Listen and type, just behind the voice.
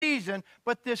season,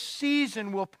 but this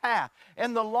season will pass.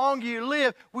 And the longer you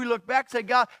live, we look back and say,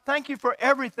 God, thank you for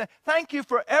everything. Thank you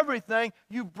for everything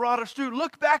you brought us through.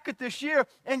 Look back at this year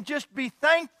and just be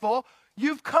thankful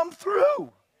you've come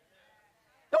through.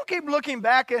 Don't keep looking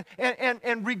back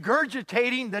and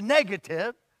regurgitating the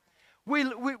negative.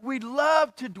 We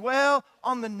love to dwell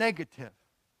on the negative.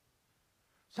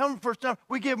 For some,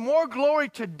 we give more glory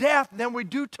to death than we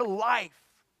do to life.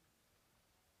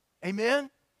 Amen?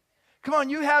 Come on,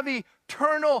 you have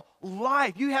eternal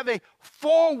life. You have a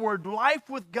forward life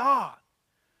with God.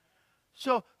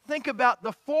 So think about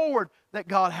the forward that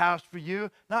God has for you,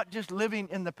 not just living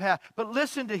in the past. But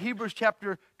listen to Hebrews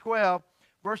chapter 12,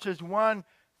 verses 1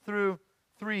 through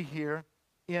 3 here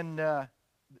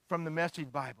from the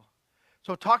Message Bible.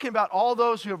 So talking about all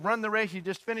those who have run the race, he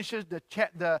just finishes the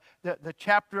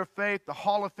chapter of faith, the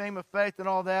hall of fame of faith and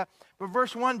all that. But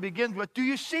verse 1 begins with, do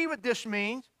you see what this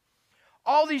means?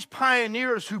 All these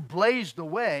pioneers who blazed the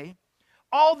way,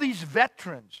 all these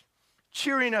veterans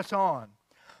cheering us on,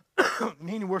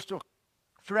 meaning we're still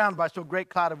surrounded by so great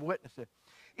cloud of witnesses.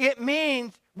 It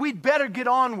means we'd better get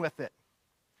on with it.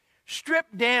 Strip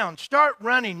down, start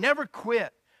running, never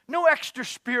quit. No extra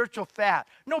spiritual fat,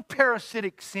 no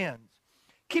parasitic sins.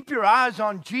 Keep your eyes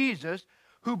on Jesus,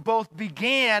 who both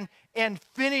began and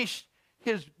finished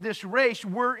this race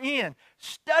we're in.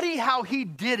 Study how he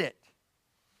did it.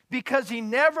 Because he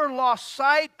never lost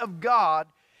sight of God,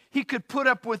 he could put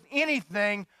up with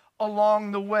anything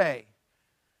along the way.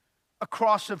 A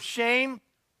cross of shame,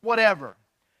 whatever.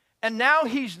 And now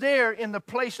he's there in the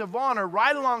place of honor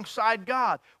right alongside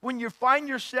God. When you find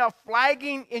yourself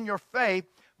flagging in your faith,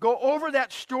 go over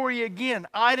that story again,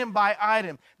 item by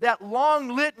item. That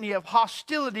long litany of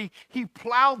hostility he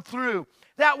plowed through.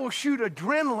 That will shoot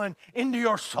adrenaline into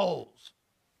your souls.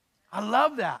 I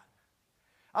love that.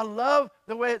 I love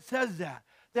the way it says that.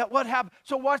 That what happened.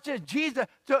 So watch this. Jesus,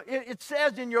 so it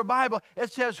says in your Bible,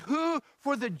 it says, who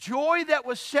for the joy that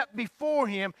was set before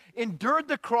him endured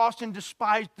the cross and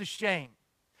despised the shame.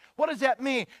 What does that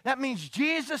mean? That means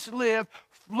Jesus lived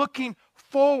looking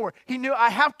forward. He knew, I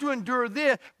have to endure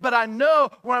this, but I know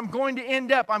where I'm going to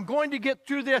end up. I'm going to get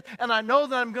through this, and I know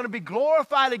that I'm going to be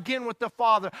glorified again with the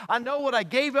Father. I know what I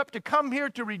gave up to come here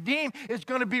to redeem is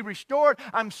going to be restored.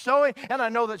 I'm sowing, and I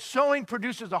know that sowing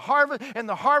produces a harvest, and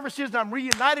the harvest is I'm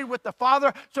reunited with the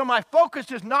Father, so my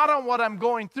focus is not on what I'm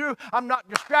going through. I'm not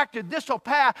distracted. This will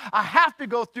pass. I have to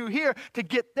go through here to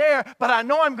get there, but I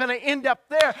know I'm going to end up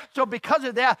there, so because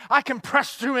of that, I can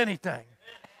press through anything.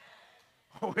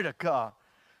 Glory to God.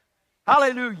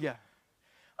 Hallelujah.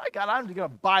 My God, I'm just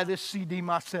going to buy this CD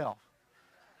myself.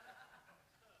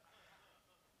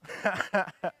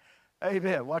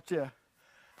 Amen. Watch this.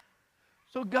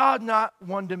 So God's not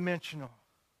one-dimensional.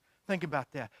 Think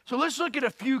about that. So let's look at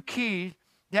a few keys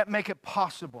that make it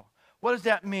possible. What does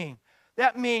that mean?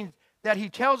 That means that he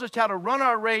tells us how to run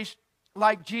our race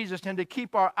like Jesus and to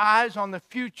keep our eyes on the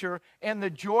future and the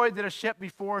joy that is set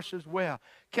before us as well.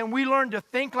 Can we learn to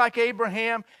think like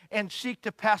Abraham and seek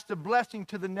to pass the blessing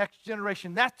to the next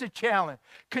generation? That's the challenge.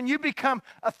 Can you become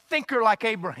a thinker like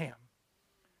Abraham?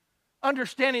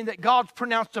 Understanding that God's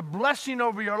pronounced a blessing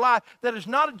over your life that is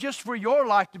not just for your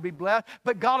life to be blessed,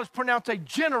 but God has pronounced a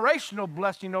generational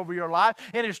blessing over your life.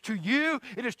 And it is to you,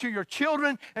 it is to your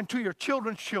children, and to your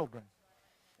children's children.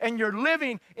 And you're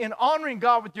living in honoring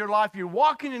God with your life. You're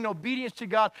walking in obedience to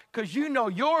God because you know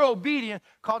your obedience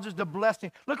causes the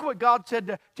blessing. Look at what God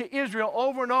said to Israel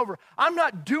over and over. I'm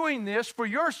not doing this for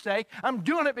your sake. I'm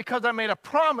doing it because I made a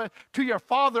promise to your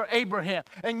father Abraham.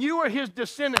 And you are his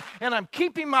descendant. And I'm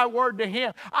keeping my word to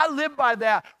him. I live by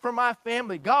that for my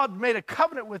family. God made a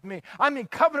covenant with me. I'm in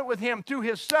covenant with him through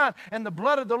his son and the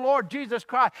blood of the Lord Jesus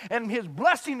Christ. And his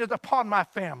blessing is upon my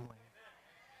family.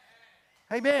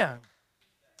 Amen.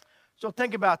 So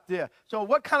think about this. So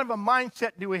what kind of a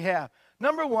mindset do we have?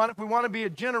 Number one, if we want to be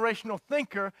a generational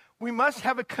thinker, we must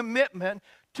have a commitment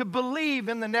to believe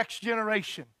in the next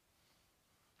generation.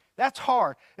 That's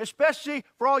hard, especially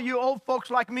for all you old folks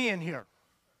like me in here.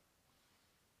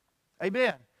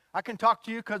 Amen. I can talk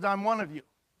to you because I'm one of you.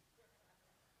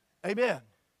 Amen.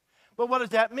 But what does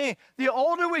that mean? The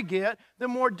older we get, the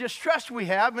more distrust we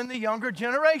have in the younger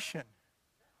generation.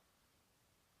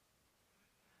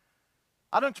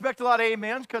 I don't expect a lot of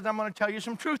amens because I'm going to tell you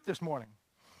some truth this morning.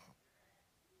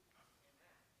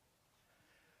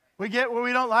 We get where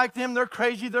we don't like them. They're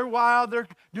crazy. They're wild. They're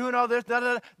doing all this. Da,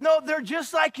 da, da. No, they're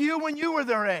just like you when you were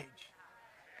their age.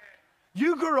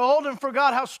 You grew old and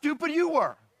forgot how stupid you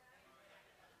were.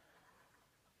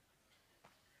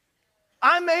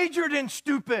 I majored in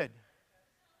stupid.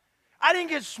 I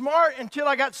didn't get smart until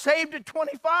I got saved at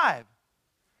 25.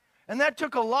 And that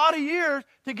took a lot of years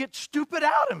to get stupid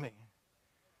out of me.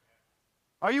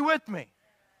 Are you with me?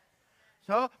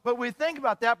 So, but we think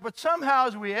about that, but somehow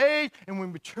as we age and we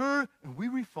mature and we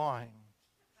refine.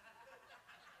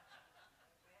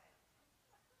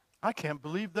 I can't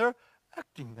believe they're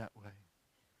acting that way.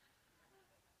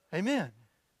 Amen.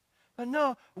 But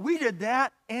no, we did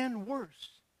that and worse.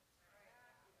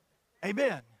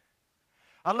 Amen.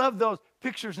 I love those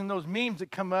pictures and those memes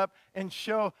that come up and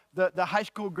show the high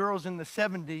school girls in the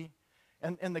 70s,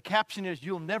 and the caption is,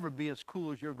 "You'll never be as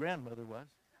cool as your grandmother was."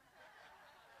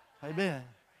 Amen.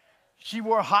 She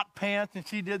wore hot pants, and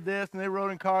she did this, and they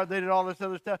rode in cars, they did all this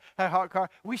other stuff, had hot cars.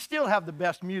 We still have the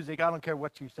best music. I don't care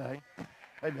what you say.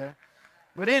 Amen.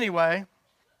 But anyway,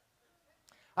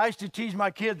 I used to tease my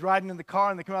kids riding in the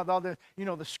car, and they come out with all the,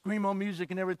 the screamo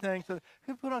music and everything. So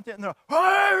they put on that, and they're,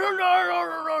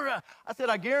 I said,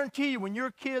 I guarantee you, when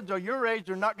your kids are your age,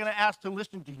 they're not going to ask to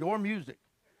listen to your music.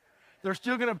 They're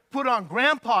still going to put on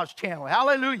Grandpa's channel.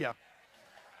 Hallelujah.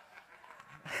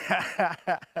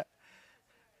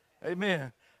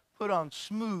 Amen. Put on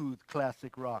smooth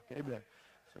classic rock. Amen.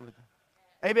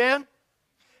 Amen.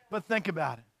 But think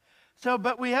about it. So,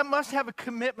 but we must have a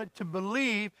commitment to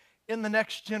believe in the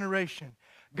next generation.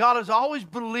 God has always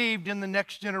believed in the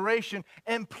next generation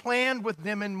and planned with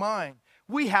them in mind.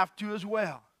 We have to as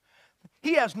well.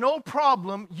 He has no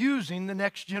problem using the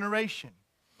next generation.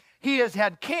 He has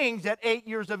had kings at 8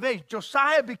 years of age.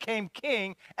 Josiah became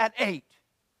king at 8.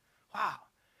 Wow.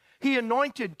 He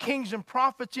anointed kings and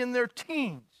prophets in their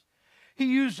teens. He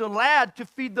used a lad to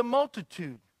feed the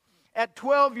multitude. At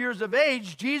 12 years of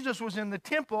age, Jesus was in the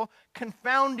temple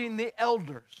confounding the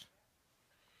elders.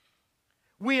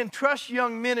 We entrust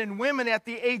young men and women at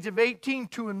the age of 18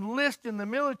 to enlist in the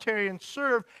military and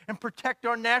serve and protect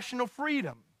our national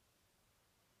freedom.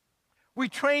 We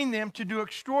train them to do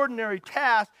extraordinary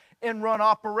tasks and run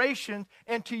operations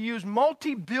and to use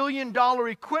multi-billion-dollar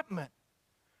equipment.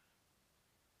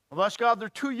 Well, bless God, they're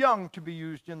too young to be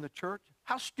used in the church.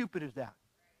 How stupid is that?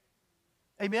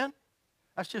 Amen?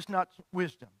 That's just not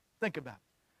wisdom. Think about it.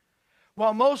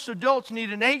 While most adults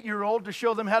need an 8-year-old to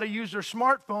show them how to use their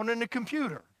smartphone and a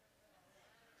computer.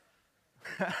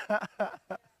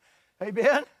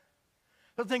 Amen?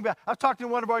 So think about it. I was talking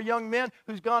to one of our young men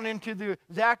who's gone into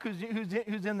Zach,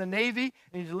 who's in the Navy,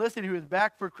 and he's enlisted. He was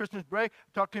back for Christmas break.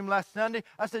 I talked to him last Sunday.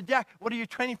 I said, Jack, what are you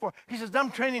training for? He says,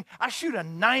 I shoot a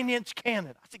 9-inch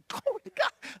cannon. I said, glory to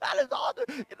God, that is awesome.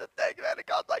 You know, man, it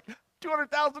costs like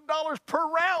 $200,000 per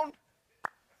round.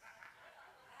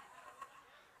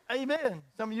 Amen.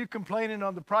 Some of you complaining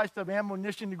on the price of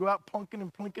ammunition to go out punking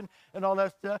and plinking and all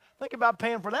that stuff. Think about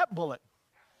paying for that bullet.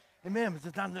 Amen. It's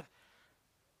time to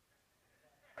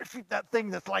shoot that thing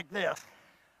that's like this.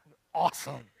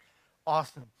 Awesome.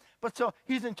 Awesome. But so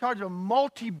he's in charge of a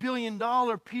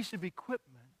multi-billion-dollar piece of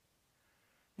equipment.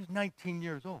 He's 19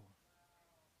 years old.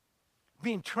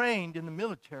 Being trained in the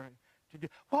military.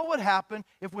 What would happen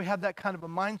if we had that kind of a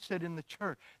mindset in the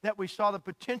church, that we saw the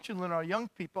potential in our young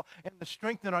people and the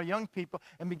strength in our young people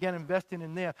and began investing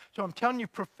in them? So I'm telling you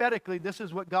prophetically, this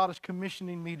is what God is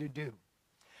commissioning me to do.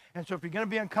 And so if you're going to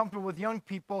be uncomfortable with young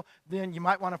people, then you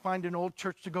might want to find an old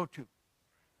church to go to.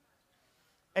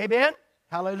 Amen?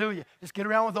 Hallelujah. Just get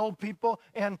around with old people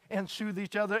and soothe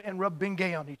each other and rub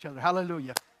Bengay on each other.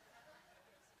 Hallelujah.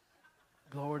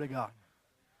 Glory to God.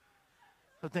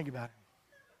 So think about it.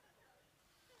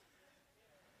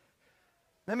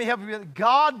 Let me help you with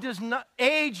it.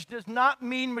 Age does not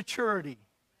mean maturity.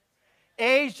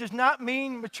 Age does not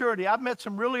mean maturity. I've met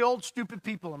some really old, stupid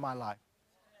people in my life.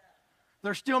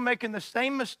 They're still making the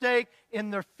same mistake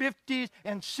in their 50s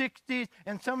and 60s,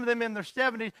 and some of them in their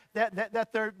 70s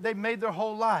that they've made their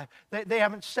whole life. They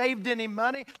haven't saved any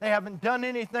money. They haven't done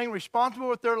anything responsible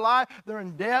with their life. They're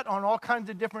in debt on all kinds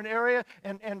of different areas,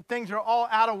 and things are all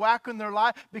out of whack in their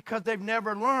life because they've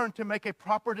never learned to make a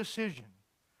proper decision.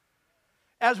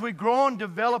 As we grow and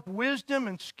develop wisdom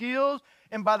and skills,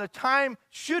 and by the time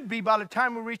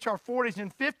we reach our 40s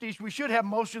and 50s, we should have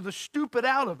most of the stupid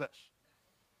out of us.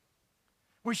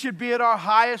 We should be at our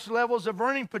highest levels of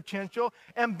earning potential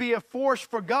and be a force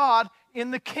for God in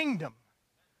the kingdom.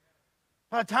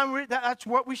 By the time that's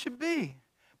what we should be.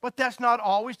 But that's not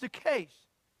always the case.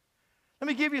 Let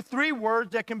me give you 3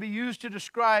 words that can be used to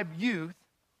describe youth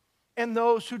and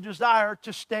those who desire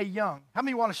to stay young. How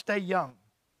many want to stay young?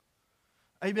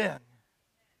 Amen.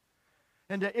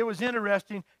 And it was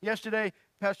interesting. Yesterday,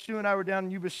 Pastor Stu and I were down in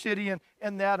Yuba City and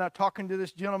I was talking to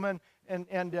this gentleman,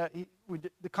 and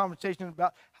the conversation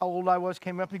about how old I was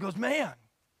came up. And he goes, man,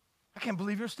 I can't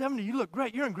believe you're 70. You look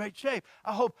great. You're in great shape.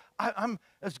 I hope I'm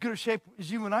as good a shape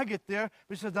as you when I get there.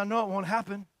 But he says, I know it won't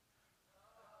happen.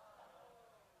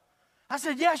 I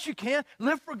said, yes, you can.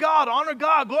 Live for God, honor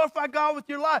God, glorify God with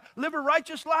your life, live a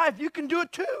righteous life. You can do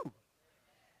it too.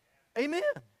 Amen.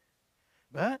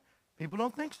 But people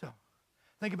don't think so.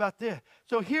 Think about this.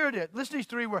 So here it is. Listen to these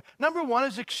three words. Number one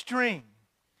is extreme.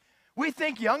 We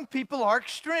think young people are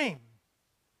extreme.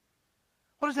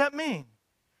 What does that mean?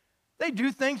 They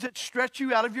do things that stretch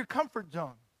you out of your comfort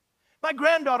zone. My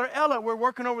granddaughter, Ella, we're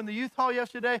working over in the youth hall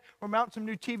yesterday. We're mounting some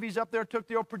new TVs up there, took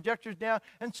the old projectors down.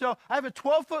 And so I have a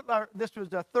 12-foot ladder. This was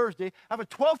Thursday. I have a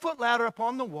 12-foot ladder up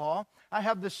on the wall. I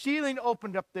have the ceiling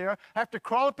opened up there. I have to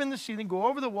crawl up in the ceiling, go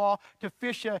over the wall to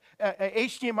fish a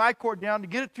HDMI cord down to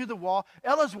get it through the wall.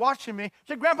 Ella's watching me. She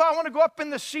said, Grandpa, I want to go up in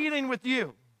the ceiling with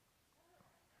you.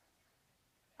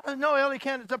 I said, no, Ella, you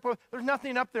can't. It's up. There's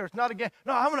nothing up there. It's not again.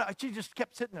 No, she just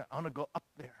kept sitting there. I want to go up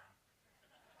there.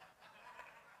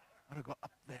 I'm going to go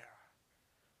up there.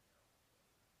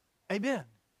 Amen.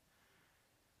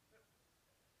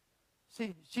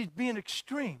 See, she's being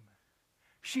extreme.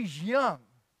 She's young.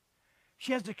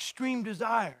 She has extreme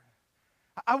desire.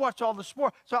 I watch all the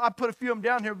sport, so I put a few of them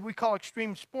down here we call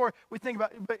extreme sport. We think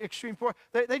about extreme sport.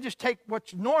 They just take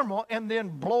what's normal and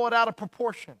then blow it out of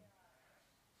proportion.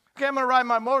 Okay, I'm going to ride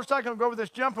my motorcycle and go over this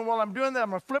jump, and while I'm doing that, I'm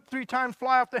going to flip 3 times,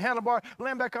 fly off the handlebar,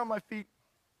 land back on my feet.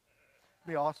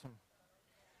 It'll be awesome.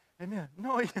 Amen.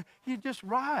 No, you just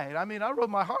ride. I mean, I rode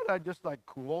my heart. I just like,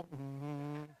 cool.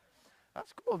 Mm-hmm.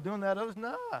 That's cool. Doing that. Others,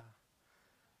 nah.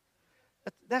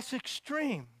 That's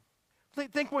extreme.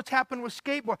 Think what's happened with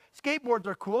skateboard. Skateboards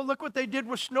are cool. Look what they did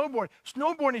with snowboard.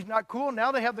 Snowboarding is not cool.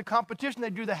 Now they have the competition. They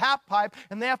do the half pipe,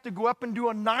 and they have to go up and do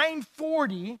a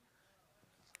 940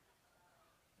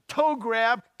 toe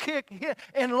grab, kick, hit,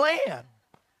 and land.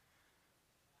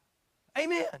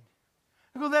 Amen.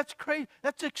 I go, that's crazy.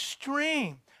 That's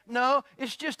extreme. No,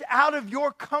 it's just out of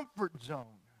your comfort zone.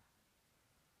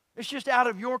 It's just out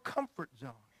of your comfort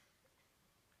zone.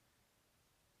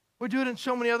 We do it in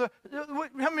so many other. How many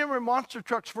remember when monster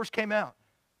trucks first came out?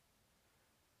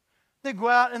 They go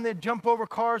out and they jump over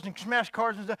cars and smash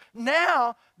cars and stuff.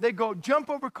 Now they go jump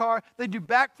over car. They do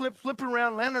backflips, flip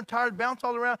around, land on tires, bounce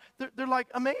all around. They're like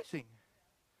amazing.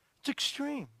 It's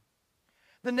extreme.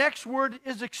 The next word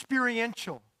is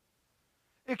experiential.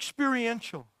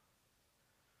 Experiential.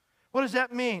 What does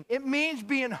that mean? It means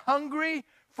being hungry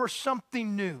for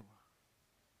something new.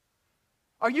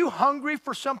 Are you hungry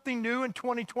for something new in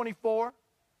 2024?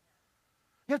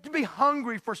 You have to be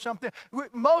hungry for something.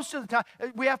 Most of the time,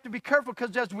 we have to be careful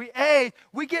because as we age,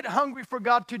 we get hungry for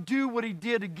God to do what He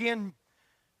did again,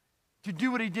 to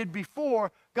do what He did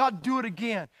before. God, do it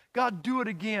again. God, do it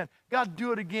again. God,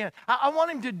 do it again. I want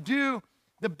Him to do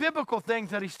the biblical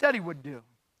things that He said He would do.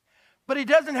 But He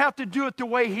doesn't have to do it the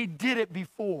way He did it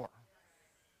before.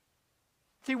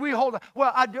 See, we hold on.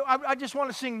 Well, I just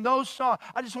want to sing those songs.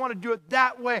 I just want to do it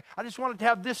that way. I just want it to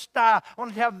have this style. I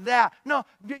want it to have that. No,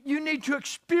 you need to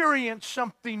experience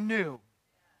something new.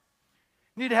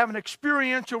 You need to have an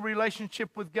experiential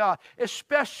relationship with God,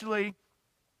 especially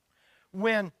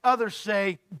when others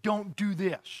say, don't do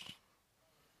this.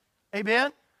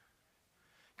 Amen?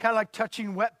 Kind of like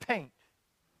touching wet paint.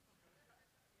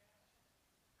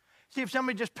 See, if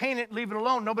somebody just paint it and leave it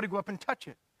alone, nobody go up and touch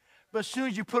it. But as soon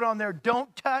as you put on there,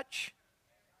 don't touch,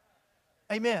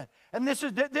 amen. And this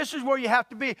is where you have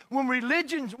to be. When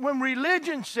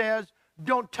religion says,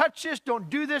 don't touch this, don't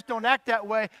do this, don't act that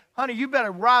way, honey, you better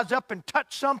rise up and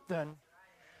touch something.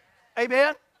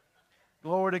 Amen?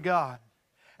 Glory to God.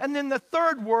 And then the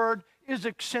third word is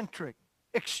eccentric.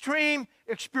 Extreme,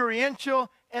 experiential,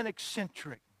 and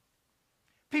eccentric.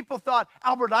 People thought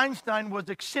Albert Einstein was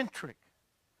eccentric.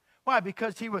 Why?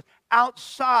 Because he was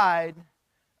outside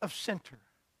of center.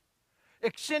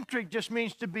 Eccentric just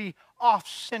means to be off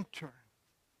center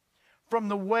from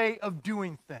the way of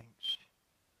doing things.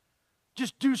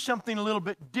 Just do something a little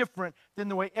bit different than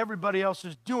the way everybody else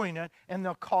is doing it, and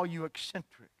they'll call you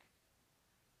eccentric.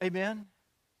 Amen?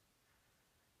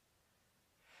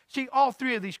 See, all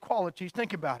three of these qualities,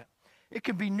 think about it. It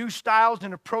could be new styles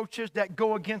and approaches that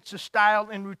go against the style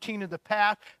and routine of the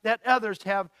past that others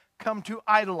have come to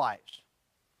idolize.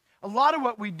 A lot of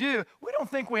what we do, we don't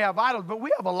think we have idols, but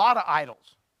we have a lot of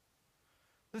idols.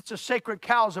 It's the sacred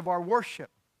cows of our worship.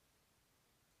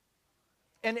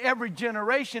 And every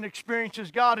generation experiences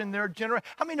God in their generation.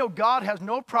 How many know God has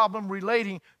no problem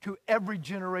relating to every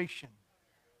generation?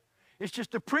 It's just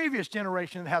the previous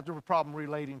generation that has a problem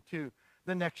relating to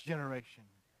the next generation.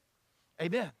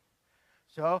 Amen.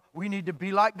 So we need to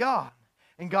be like God.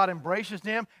 and God embraces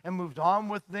them and moves on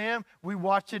with them. We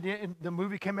watched it in the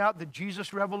movie came out, the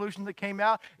Jesus Revolution that came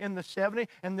out in the 70s,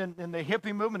 and then in the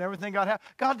hippie movement, everything got happened.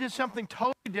 God did something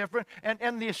totally different,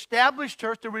 and the established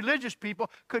church, the religious people,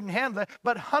 couldn't handle it,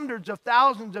 but hundreds of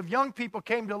thousands of young people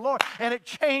came to the Lord, and it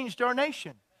changed our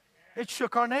nation. It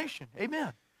shook our nation.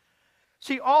 Amen.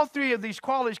 See, all three of these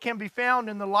qualities can be found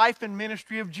in the life and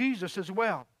ministry of Jesus as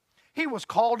well. He was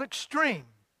called extreme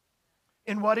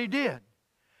in what he did.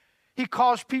 He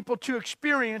caused people to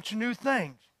experience new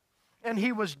things. And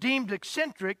he was deemed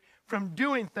eccentric from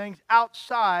doing things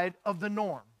outside of the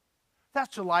norm.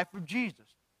 That's the life of Jesus.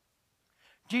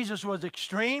 Jesus was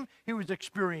extreme, he was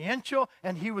experiential,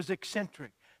 and he was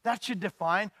eccentric. That should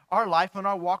define our life and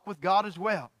our walk with God as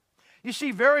well. You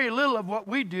see, very little of what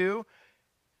we do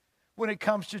when it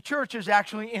comes to church is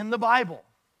actually in the Bible.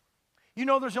 You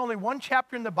know, there's only one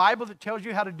chapter in the Bible that tells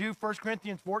you how to do 1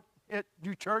 Corinthians 4,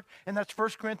 do church, and that's 1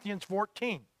 Corinthians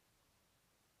 14.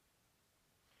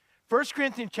 1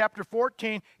 Corinthians chapter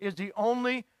 14 is the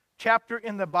only chapter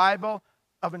in the Bible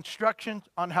of instructions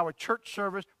on how a church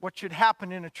service, what should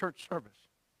happen in a church service.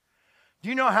 Do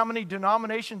you know how many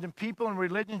denominations and people and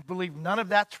religions believe none of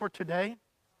that's for today?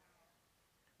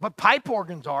 But pipe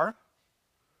organs are.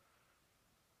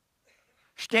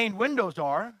 Stained windows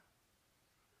are.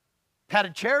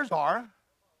 Padded chairs are.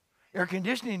 Air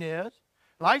conditioning is.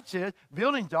 Lights is.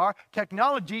 Buildings are.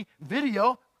 Technology,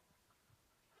 video,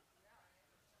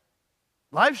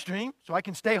 live stream so I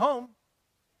can stay home.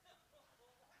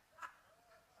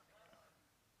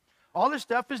 All this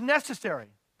stuff is necessary.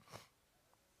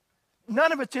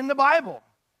 None of it's in the Bible.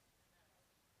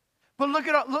 But look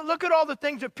at all the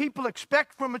things that people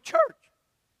expect from a church.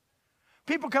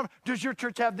 People come, does your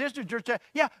church have this? Does your church have,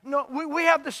 yeah, no, we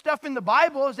have the stuff in the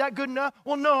Bible. Is that good enough?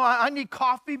 Well, no, I need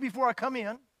coffee before I come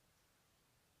in.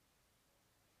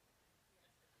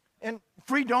 And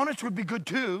free donuts would be good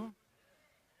too.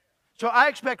 So I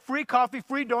expect free coffee,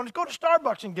 free donuts. Go to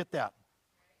Starbucks and get that.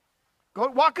 Go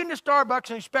walk into Starbucks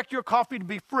and expect your coffee to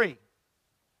be free.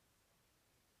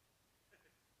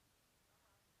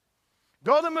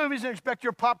 Go to the movies and expect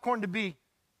your popcorn to be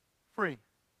free.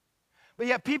 But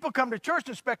yet people come to church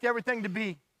and expect everything to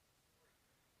be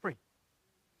free.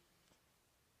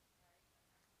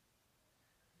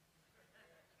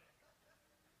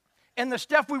 And the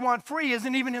stuff we want free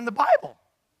isn't even in the Bible.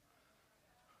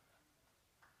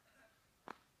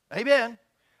 Amen.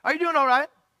 Are you doing all right?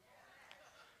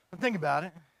 Think about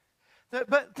it.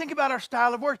 But think about our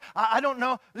style of worship. I don't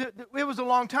know. It was a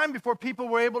long time before people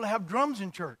were able to have drums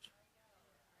in church.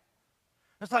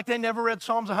 It's like they never read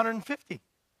Psalms 150.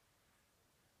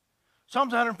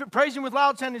 Psalms 150, praising with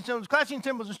loud sounding cymbals, clashing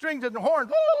cymbals and strings and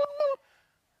horns.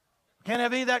 Can't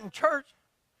have any of that in church.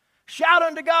 Shout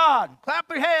unto God. Clap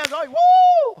your hands.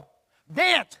 Oh, woo!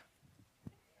 Dance.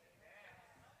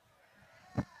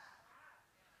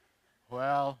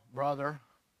 Well, brother.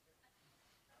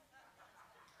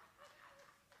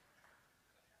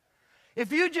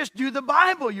 If you just do the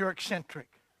Bible, you're eccentric.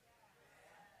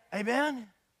 Amen?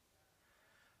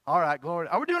 All right, glory.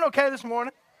 Are we doing okay this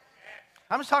morning?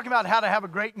 I'm just talking about how to have a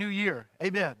great new year.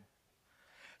 Amen.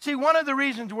 See, one of the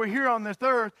reasons we're here on this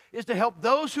earth is to help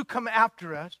those who come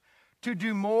after us to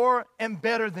do more and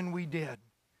better than we did,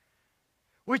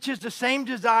 which is the same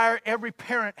desire every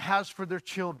parent has for their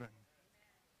children.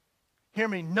 Hear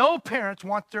me. No parents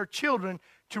want their children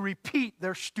to repeat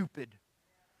their stupid.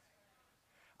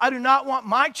 I do not want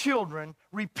my children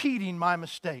repeating my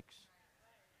mistakes.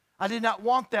 I did not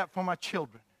want that for my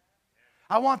children.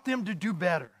 I want them to do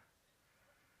better.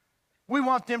 We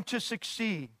want them to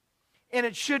succeed. And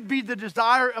it should be the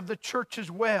desire of the church as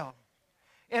well.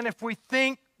 And if we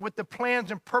think with the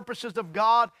plans and purposes of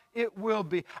God, it will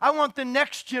be. I want the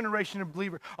next generation of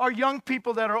believers, our young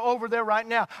people that are over there right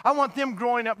now, I want them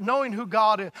growing up knowing who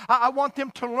God is. I want them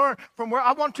to learn from where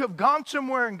I want to have gone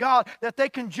somewhere in God that they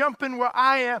can jump in where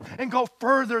I am and go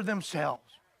further themselves.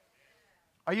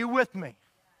 Are you with me?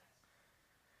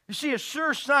 You see, a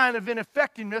sure sign of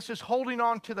ineffectiveness is holding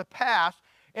on to the past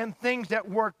and things that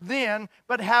worked then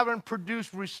but haven't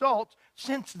produced results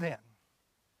since then.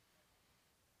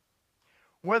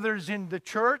 Whether it's in the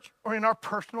church or in our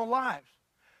personal lives.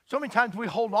 So many times we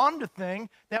hold on to things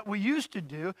that we used to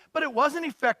do, but it wasn't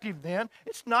effective then.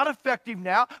 It's not effective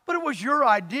now, but it was your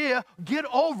idea. Get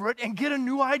over it and get a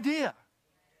new idea.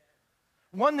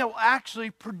 One that will actually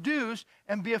produce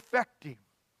and be effective.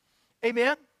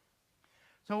 Amen?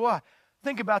 So what?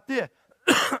 Think about this.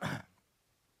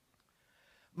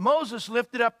 Moses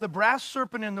lifted up the brass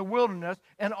serpent in the wilderness,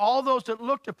 and all those that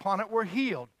looked upon it were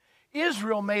healed.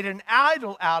 Israel made an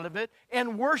idol out of it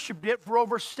and worshiped it for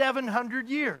over 700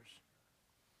 years.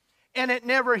 and it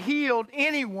never healed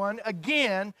anyone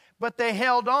again, but they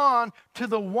held on to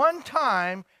the one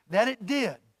time that it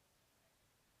did.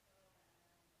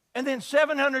 And then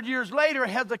 700 years later,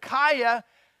 Hezekiah,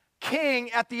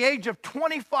 king at the age of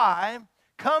 25,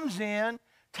 comes in,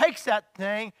 takes that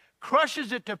thing,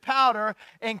 crushes it to powder,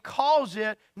 and calls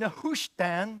it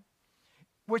Nehushtan,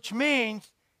 which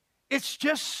means it's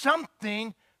just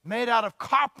something made out of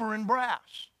copper and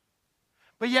brass.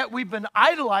 But yet we've been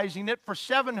idolizing it for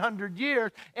 700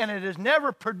 years, and it has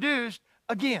never produced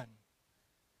again.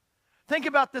 Think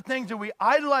about the things that we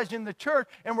idolize in the church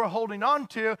and we're holding on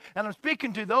to. And I'm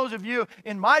speaking to those of you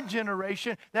in my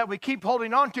generation that we keep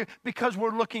holding on to because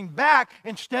we're looking back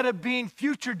instead of being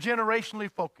future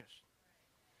generationally focused.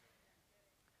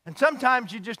 And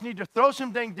sometimes you just need to throw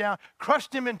some things down, crush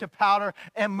them into powder,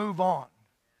 and move on.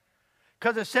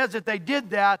 Because it says that they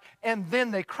did that, and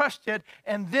then they crushed it,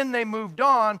 and then they moved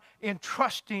on in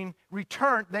trusting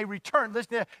return. They returned.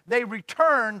 Listen, they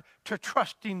returned to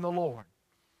trusting the Lord.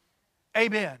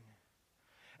 Amen.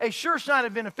 A sure sign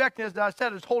of ineffectiveness, as I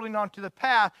said, is holding on to the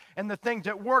past and the things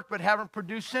that worked but haven't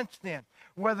produced since then,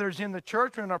 whether it's in the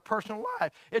church or in our personal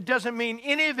life. It doesn't mean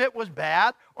any of it was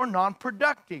bad or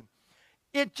non-productive.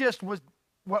 It just was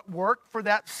what worked for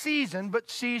that season, but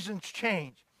seasons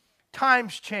change.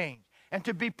 Times change. And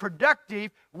to be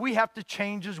productive, we have to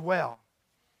change as well.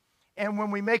 And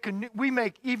when we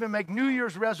even make New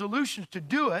Year's resolutions to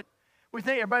do it, we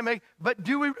think but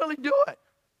do we really do it?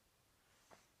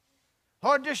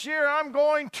 Lord, this year I'm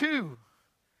going to.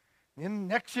 And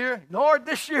next year, Lord,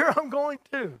 this year I'm going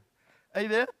to.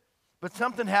 Amen? But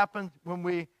something happens when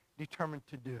we determine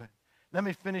to do it. Let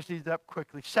me finish these up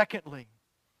quickly. Secondly,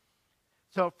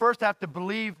 so first I have to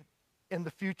believe in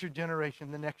the future generation,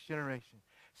 the next generation.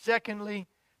 Secondly,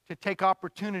 to take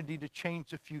opportunity to change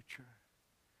the future.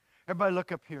 Everybody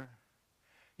look up here.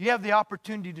 You have the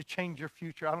opportunity to change your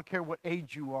future. I don't care what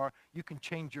age you are, you can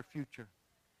change your future.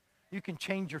 You can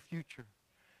change your future.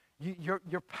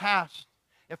 Your past.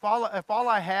 If all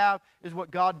I have is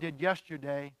what God did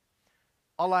yesterday,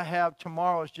 all I have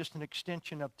tomorrow is just an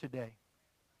extension of today.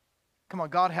 Come on,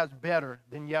 God has better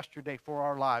than yesterday for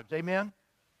our lives. Amen?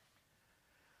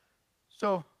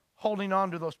 So, holding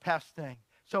on to those past things.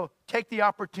 So, take the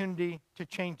opportunity to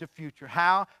change the future.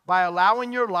 How? By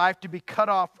allowing your life to be cut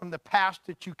off from the past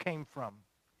that you came from.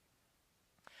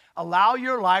 Allow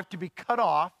your life to be cut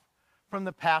off from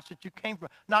the past that you came from.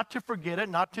 Not to forget it,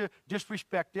 not to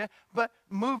disrespect it, but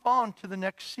move on to the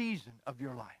next season of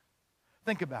your life.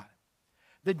 Think about it.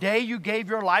 The day you gave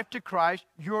your life to Christ,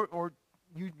 your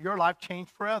life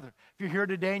changed forever. If you're here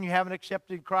today and you haven't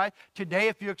accepted Christ, today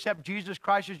if you accept Jesus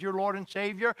Christ as your Lord and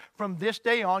Savior, from this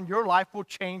day on, your life will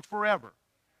change forever.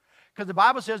 Because the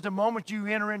Bible says the moment you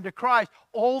enter into Christ,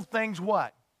 old things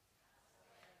what?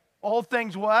 Old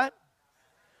things what?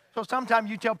 So sometimes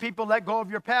you tell people, let go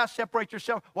of your past, separate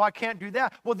yourself. Well, I can't do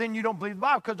that. Well, then you don't believe the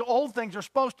Bible because the old things are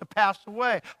supposed to pass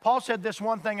away. Paul said this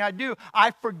one thing I do.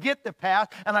 I forget the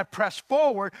past and I press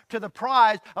forward to the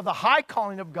prize of the high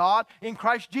calling of God in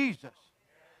Christ Jesus.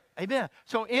 Amen.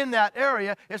 So in that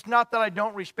area, it's not that I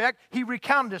don't respect. He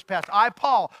recounted his past. I,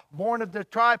 Paul, born of the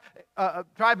tribe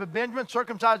of Benjamin,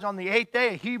 circumcised on the 8th day,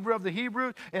 a Hebrew of the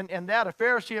Hebrews, and that, a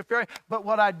Pharisee of Pharisees. But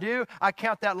what I do, I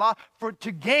count that loss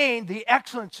to gain the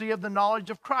excellency of the knowledge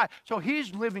of Christ. So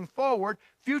he's living forward,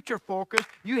 future focus.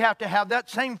 You have to have that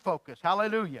same focus.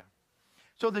 Hallelujah.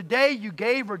 So the day you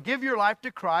gave or give your life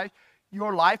to Christ,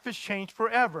 your life is changed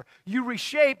forever. You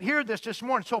reshape, hear this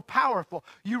morning, so powerful.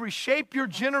 You reshape your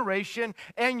generation,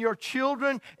 and your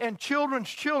children and children's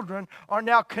children are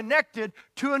now connected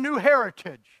to a new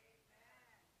heritage.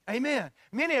 Amen.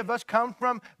 Many of us come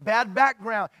from bad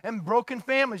background and broken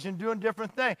families and doing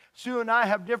different things. Sue and I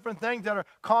have different things that are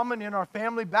common in our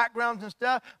family backgrounds and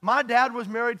stuff. My dad was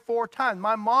married 4 times.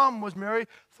 My mom was married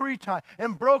 3 times.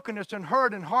 And brokenness and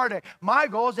hurt and heartache. My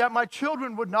goal is that my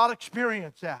children would not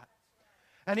experience that.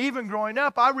 And even growing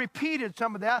up, I repeated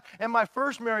some of that. And my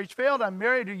first marriage failed. I'm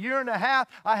married a year and a half.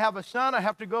 I have a son. I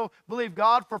have to go believe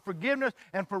God for forgiveness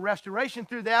and for restoration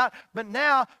through that. But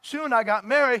now, soon I got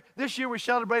married. This year we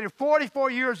celebrated 44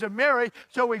 years of marriage.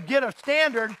 So we get a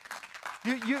standard.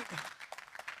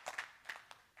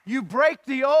 You break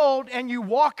the old and you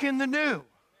walk in the new.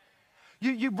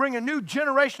 You bring a new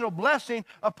generational blessing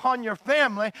upon your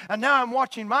family. And now I'm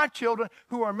watching my children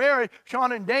who are married.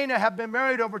 Sean and Dana have been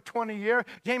married over 20 years.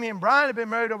 Jamie and Brian have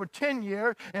been married over 10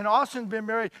 years. And Austin's been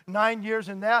married 9 years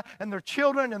and that. And their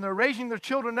children, and they're raising their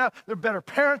children up. They're better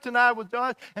parents than I was.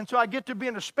 And so I get to be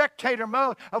in a spectator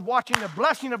mode of watching the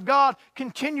blessing of God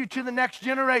continue to the next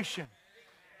generation.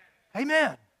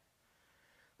 Amen.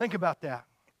 Think about that.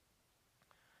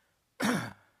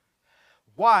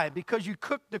 Why? Because you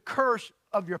cooked the curse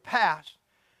of your past.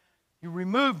 You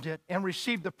removed it and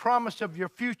received the promise of your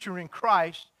future in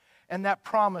Christ, and that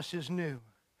promise is new.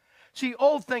 See,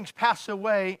 old things pass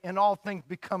away and all things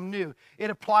become new. It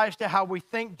applies to how we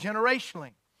think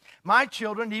generationally. My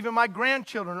children, even my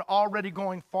grandchildren, are already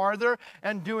going farther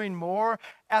and doing more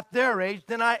at their age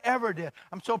than I ever did.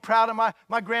 I'm so proud of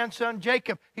my grandson,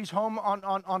 Jacob. He's home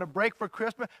on a break for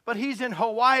Christmas, but he's in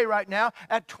Hawaii right now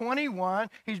at 21.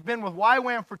 He's been with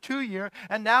YWAM for 2 years,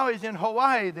 and now he's in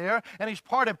Hawaii there, and he's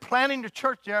part of planning the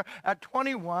church there at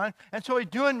 21, and so he's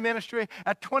doing ministry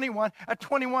at 21. At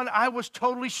 21, I was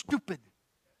totally stupid.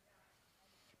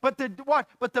 But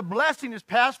the blessing is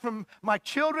passed from my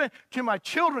children to my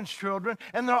children's children,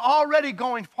 and they're already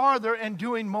going farther and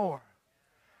doing more.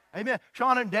 Amen.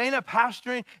 Sean and Dana,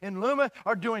 pastoring in Loomis,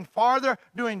 are doing farther,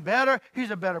 doing better.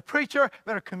 He's a better preacher,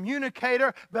 better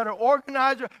communicator, better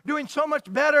organizer, doing so much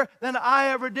better than I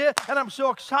ever did. And I'm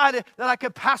so excited that I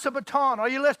could pass a baton. Are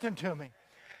you listening to me?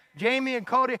 Jamie and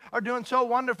Cody are doing so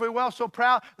wonderfully well, so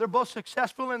proud. They're both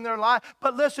successful in their life.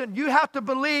 But listen, you have to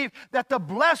believe that the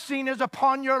blessing is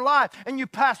upon your life, and you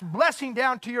pass blessing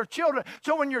down to your children.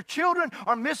 So when your children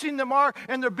are missing the mark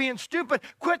and they're being stupid,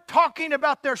 quit talking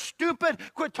about their stupid,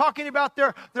 quit talking about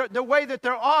the way that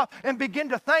they're off, and begin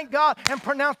to thank God and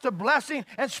pronounce the blessing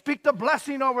and speak the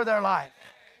blessing over their life.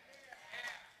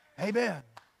 Amen.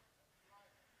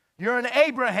 You're an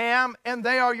Abraham, and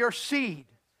they are your seed.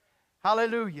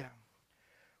 Hallelujah.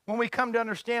 When we come to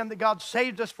understand that God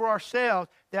saves us for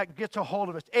ourselves, that gets a hold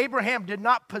of us. Abraham did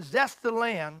not possess the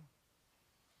land.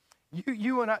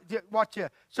 You and I, watch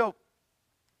this. So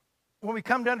when we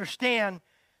come to understand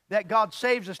that God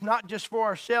saves us not just for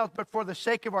ourselves, but for the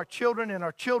sake of our children and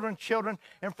our children's children,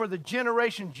 and for the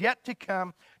generations yet to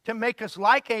come, to make us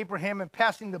like Abraham and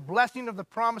passing the blessing of the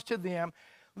promise to them.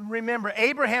 Remember,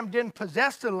 Abraham didn't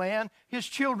possess the land, his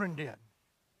children did.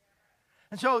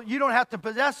 And so you don't have to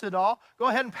possess it all. Go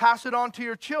ahead and pass it on to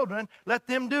your children. Let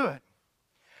them do it.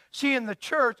 See, in the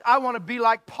church, I want to be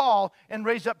like Paul and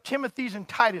raise up Timothy's and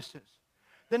Titus's,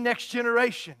 the next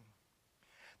generation.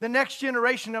 The next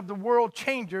generation of the world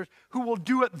changers who will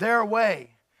do it their way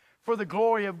for the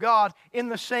glory of God in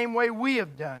the same way we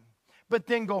have done. But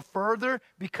then go further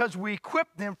because we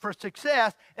equip them for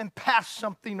success and pass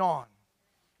something on.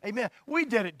 Amen. We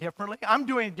did it differently. I'm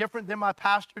doing it different than my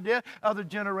pastor did. Other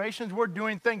generations, we're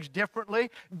doing things differently.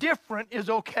 Different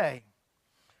is okay.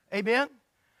 Amen.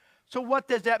 So what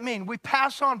does that mean? We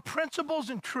pass on principles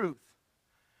and truth.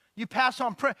 You pass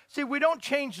on, see, we don't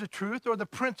change the truth or the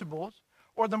principles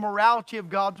or the morality of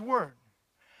God's word.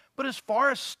 But as far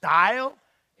as style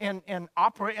and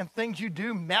operate and things you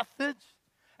do, methods,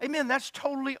 amen, that's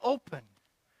totally open.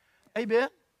 Amen.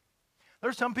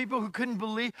 There's some people who couldn't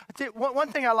believe. I tell you,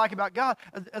 one thing I like about God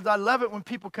is I love it when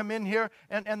people come in here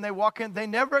and they walk in. They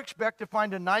never expect to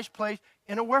find a nice place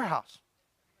in a warehouse.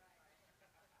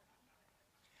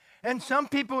 And some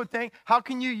people would think, how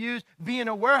can you be in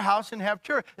a warehouse and have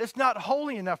church? It's not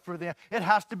holy enough for them. It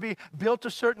has to be built a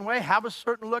certain way, have a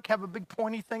certain look, have a big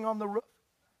pointy thing on the roof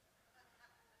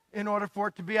in order for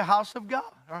it to be a house of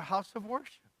God or a house of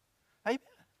worship. Amen.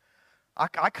 I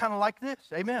kind of like this.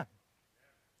 Amen.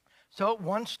 So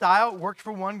one style works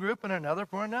for one group and another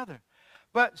for another.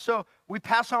 But so we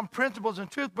pass on principles and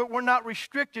truth, but we're not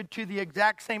restricted to the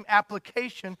exact same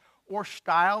application or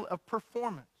style of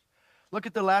performance. Look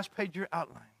at the last page of your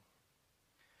outline.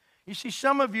 You see,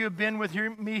 some of you have been with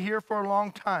me here for a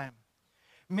long time.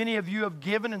 Many of you have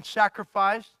given and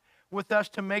sacrificed with us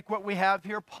to make what we have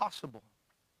here possible.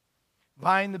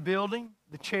 Buying the building,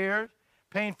 the chairs,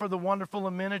 paying for the wonderful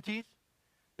amenities,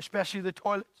 especially the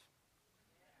toilets.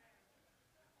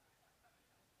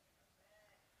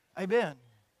 Amen.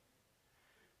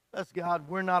 Bless God,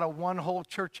 we're not a one-hole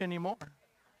church anymore.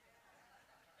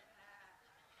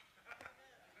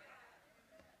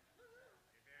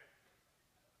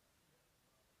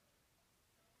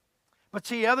 But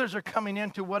see, others are coming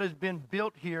into what has been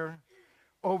built here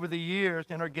over the years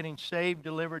and are getting saved,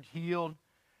 delivered, healed,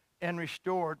 and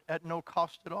restored at no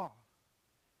cost at all.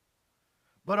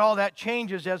 But all that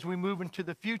changes as we move into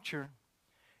the future,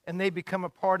 and they become a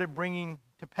part of bringing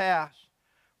to pass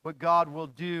what God will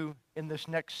do in this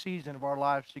next season of our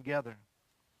lives together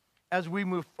as we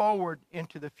move forward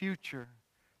into the future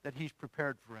that He's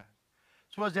prepared for us.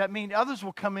 So what does that mean? Others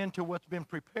will come into what's been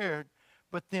prepared,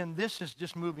 but then this is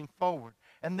just moving forward.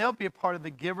 And they'll be a part of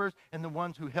the givers and the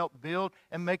ones who help build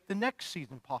and make the next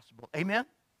season possible. Amen?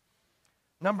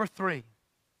 Number 3,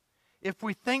 if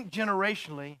we think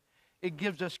generationally, it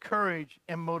gives us courage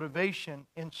and motivation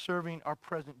in serving our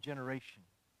present generation.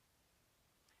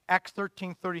 Acts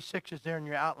 13:36 is there in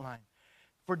your outline.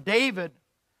 For David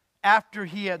after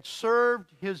he had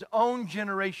served his own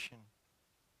generation,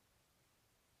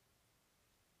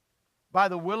 by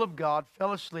the will of God,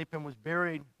 fell asleep and was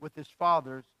buried with his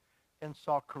fathers and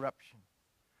saw corruption.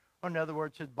 Or in other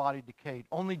words, his body decayed.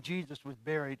 Only Jesus was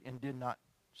buried and did not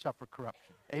suffer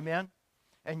corruption. Amen?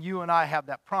 And you and I have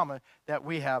that promise that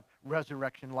we have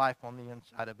resurrection life on the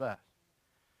inside of us.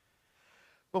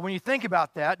 But when you think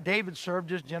about that, David served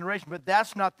his generation, but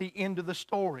that's not the end of the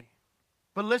story.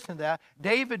 But listen to that.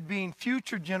 David being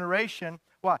future generation,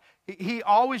 why? He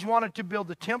always wanted to build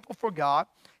the temple for God.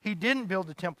 He didn't build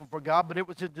the temple for God, but it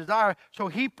was his desire. So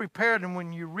he prepared, and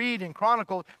when you read in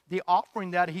Chronicles, the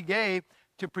offering that he gave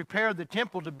to prepare the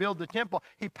temple, to build the temple,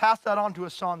 he passed that on to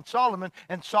his son Solomon,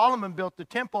 and Solomon built the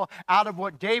temple out of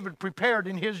what David prepared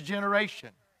in his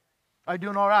generation. Are you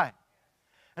doing all right?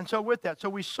 And so with that, so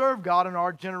we serve God in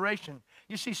our generation.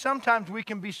 You see, sometimes we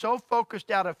can be so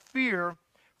focused out of fear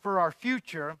for our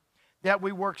future that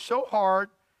we work so hard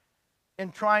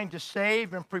in trying to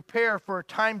save and prepare for a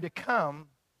time to come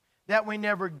that we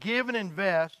never give and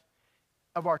invest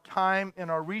of our time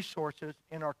and our resources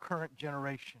in our current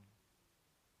generation.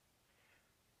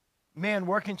 Men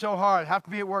working so hard, have to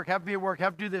be at work, have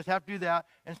to do this, have to do that,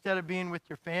 instead of being with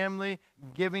your family,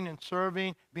 giving and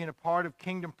serving, being a part of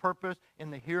kingdom purpose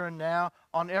in the here and now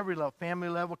on every level, family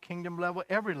level, kingdom level,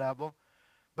 every level.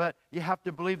 But you have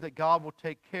to believe that God will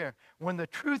take care. When the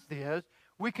truth is,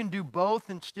 we can do both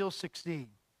and still succeed.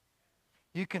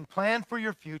 You can plan for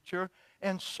your future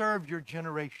and serve your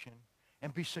generation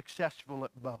and be successful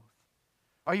at both.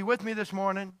 Are you with me this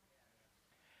morning?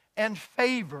 And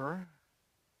favor,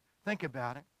 think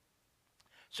about it.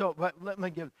 So let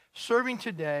me give, serving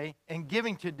today and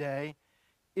giving today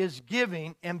is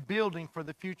giving and building for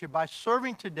the future. By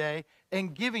serving today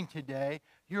and giving today,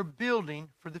 you're building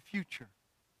for the future.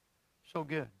 So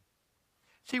good.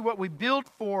 See, what we build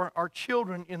for our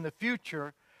children in the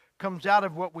future comes out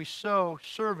of what we sow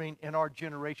serving in our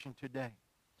generation today.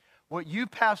 What you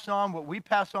pass on, what we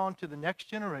pass on to the next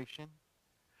generation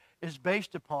is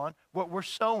based upon what we're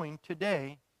sowing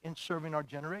today in serving our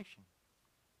generation.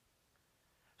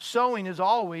 Sowing is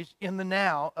always in the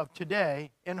now of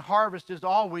today, and harvest is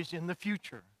always in the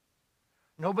future.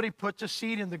 Nobody puts a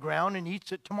seed in the ground and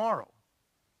eats it tomorrow.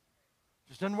 It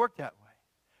just doesn't work that way.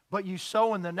 But you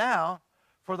sow in the now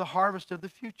for the harvest of the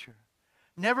future.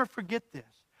 Never forget this.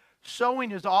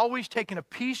 Sowing is always taking a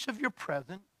piece of your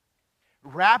present,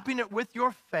 wrapping it with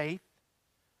your faith,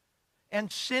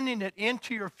 and sending it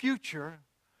into your future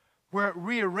where it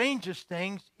rearranges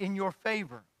things in your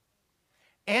favor.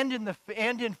 And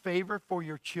in favor for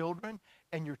your children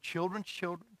and your children's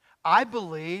children. I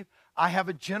believe I have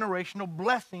a generational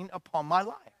blessing upon my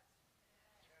life.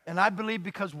 And I believe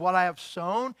because what I have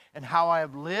sown and how I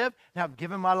have lived and have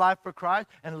given my life for Christ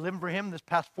and living for Him this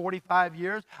past 45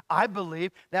 years, I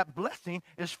believe that blessing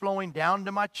is flowing down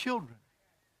to my children.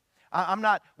 I'm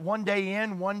not one day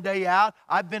in, one day out.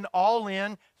 I've been all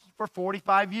in for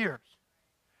 45 years.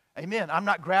 Amen. I'm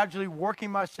not gradually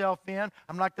working myself in.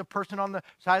 I'm like the person on the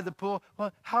side of the pool.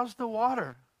 Well, how's the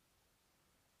water?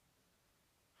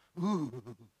 Ooh.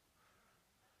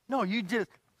 No, you just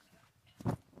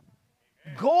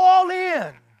go all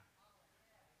in.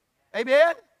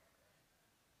 Amen?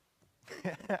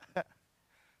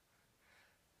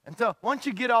 And so once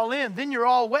you get all in, then you're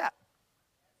all wet.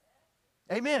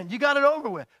 Amen. You got it over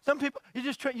with. Some people,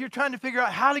 you're trying to figure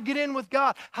out how to get in with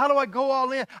God. How do I go all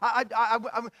in?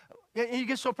 And you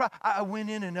get so proud. I went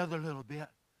in another little bit.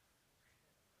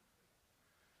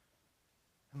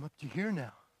 I'm up to here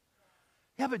now.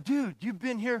 Yeah, but dude, you've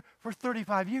been here for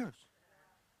 35 years.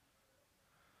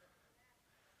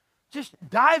 Just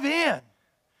dive in.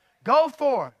 Go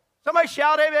for it. Somebody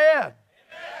shout amen. Amen.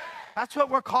 That's what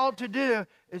we're called to do,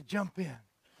 is jump in.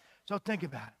 So think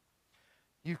about it.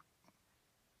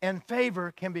 And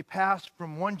favor can be passed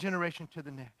from one generation to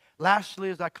the next. Lastly,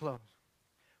 as I close,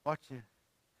 watch this.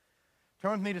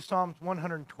 Turn with me to Psalms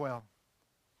 112.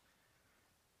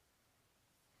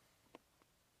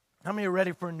 How many are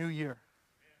ready for a new year?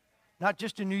 Not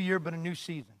just a new year, but a new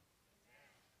season.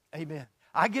 Amen.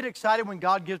 I get excited when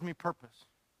God gives me purpose.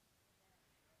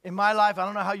 In my life, I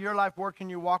don't know how your life works in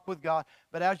your walk with God,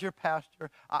 but as your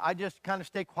pastor, I just kind of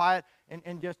stay quiet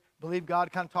and just believe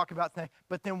God, kind of talk about things.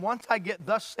 But then once I get,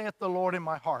 thus saith the Lord in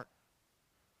my heart,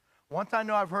 once I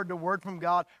know I've heard the word from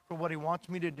God for what He wants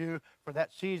me to do for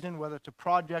that season, whether it's a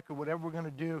project or whatever we're going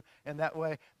to do in that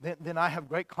way, then I have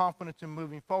great confidence in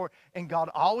moving forward. And God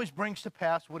always brings to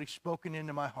pass what He's spoken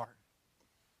into my heart.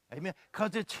 Amen.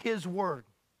 Because it's His word.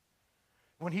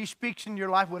 When He speaks in your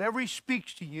life, whatever He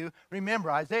speaks to you,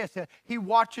 remember, Isaiah said, He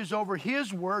watches over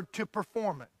His word to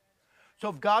perform it. So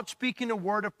if God's speaking a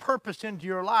word of purpose into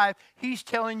your life, He's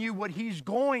telling you what He's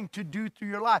going to do through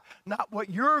your life, not what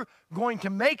you're going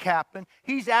to make happen.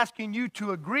 He's asking you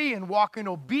to agree and walk in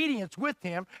obedience with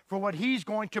Him for what He's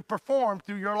going to perform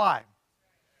through your life.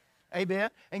 Amen.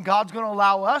 And God's going to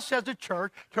allow us as a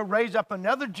church to raise up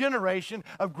another generation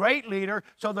of great leaders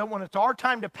so that when it's our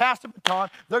time to pass the baton,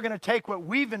 they're going to take what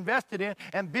we've invested in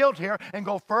and built here and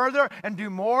go further and do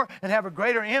more and have a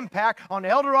greater impact on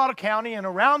El Dorado County and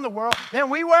around the world than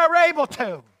we were able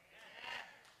to.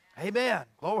 Amen.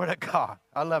 Glory to God.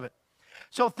 I love it.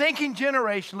 So thinking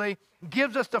generationally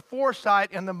gives us the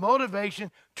foresight and the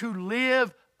motivation to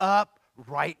live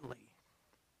uprightly.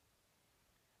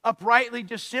 Uprightly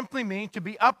just simply means, to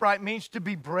be upright means to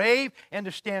be brave and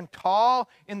to stand tall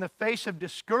in the face of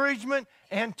discouragement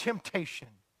and temptation.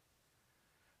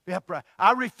 Be upright.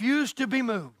 I refuse to be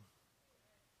moved.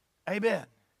 Amen.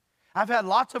 I've had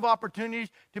lots of opportunities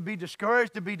to be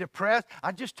discouraged, to be depressed.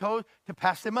 I just chose to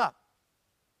pass them up.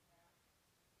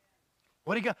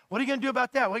 What are you going to do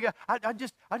about that? I'm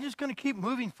just going to keep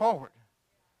moving forward.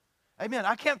 Amen.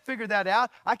 I can't figure that out.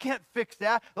 I can't fix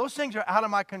that. Those things are out of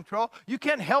my control. You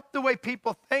can't help the way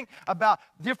people think about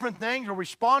different things or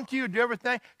respond to you or do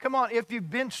everything. Come on, if you've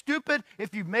been stupid,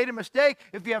 if you've made a mistake,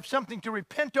 if you have something to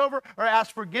repent over or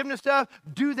ask forgiveness of,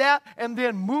 do that and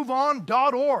then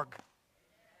moveon.org.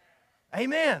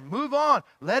 Amen. Move on.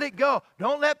 Let it go.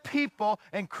 Don't let people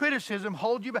and criticism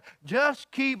hold you back. Just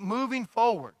keep moving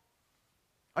forward.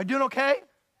 Are you doing okay?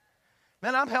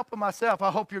 Man, I'm helping myself.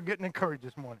 I hope you're getting encouraged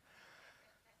this morning.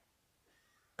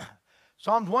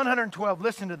 Psalms 112,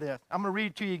 listen to this. I'm going to read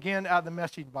it to you again out of the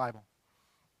Message Bible.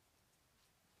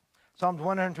 Psalms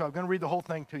 112. I'm going to read the whole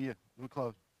thing to you as we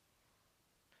close.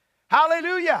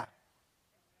 Hallelujah.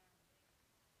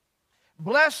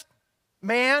 Blessed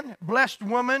man, blessed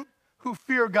woman who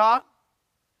fear God.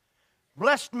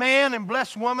 Blessed man and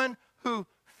blessed woman who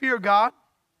fear God,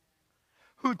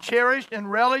 who cherish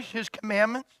and relish His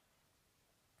commandments.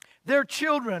 Their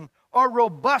children are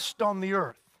robust on the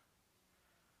earth.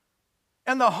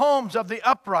 And the homes of the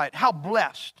upright, how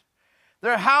blessed.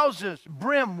 Their houses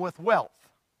brim with wealth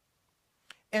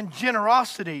and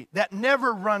generosity that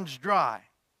never runs dry.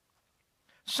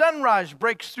 Sunrise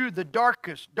breaks through the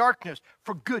darkness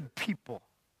for good people.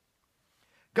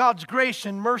 God's grace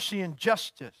and mercy and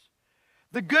justice.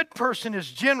 The good person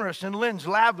is generous and lends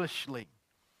lavishly.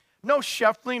 No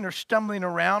shuffling or stumbling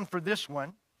around for this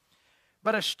one,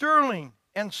 but a sterling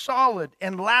and solid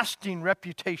and lasting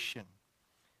reputation.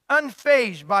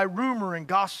 Unfazed by rumor and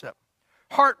gossip,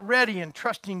 heart ready and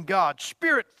trusting God,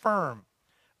 spirit firm,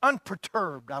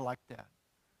 unperturbed. I like that.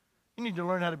 You need to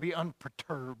learn how to be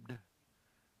unperturbed.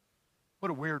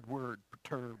 What a weird word,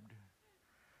 perturbed.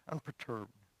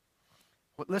 Unperturbed.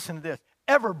 Well, listen to this.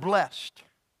 Ever blessed,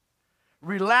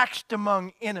 relaxed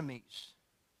among enemies.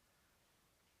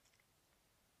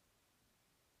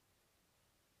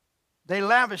 They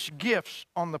lavish gifts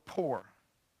on the poor.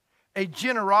 A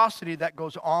generosity that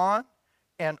goes on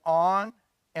and on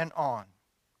and on.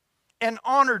 An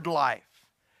honored life,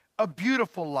 a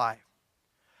beautiful life.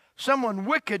 Someone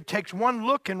wicked takes one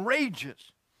look and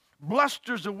rages,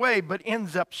 blusters away but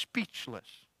ends up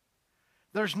speechless.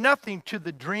 There's nothing to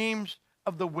the dreams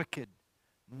of the wicked.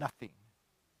 Nothing.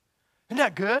 Isn't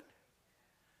that good?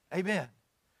 Amen.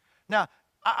 Now,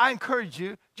 I encourage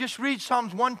you, just read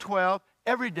Psalms 112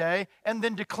 every day and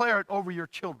then declare it over your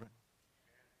children.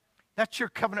 That's your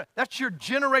covenant. That's your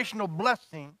generational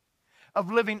blessing of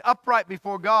living upright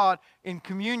before God in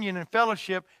communion and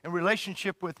fellowship and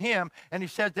relationship with Him. And He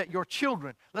says that your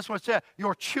children, that's what it said,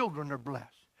 your children are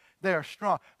blessed. They are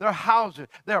strong. Their houses,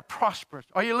 they are prosperous.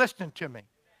 Are you listening to me?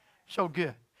 So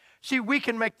good. See, we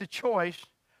can make the choice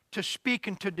to speak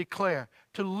and to declare,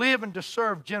 to live and to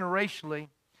serve generationally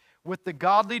with the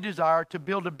godly desire to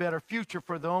build a better future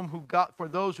for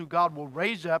those who God will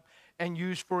raise up and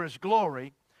use for His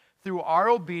glory, through our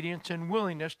obedience and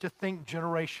willingness to think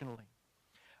generationally.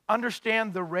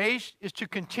 Understand the race is to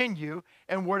continue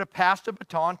and we're to pass the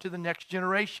baton to the next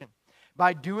generation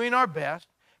by doing our best,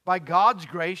 by God's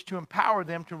grace, to empower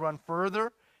them to run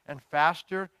further and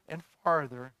faster and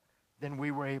farther than we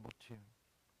were able to.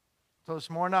 So this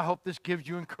morning, I hope this gives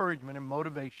you encouragement and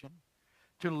motivation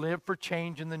to live for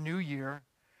change in the new year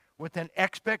with an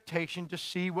expectation to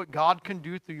see what God can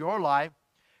do through your life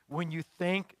when you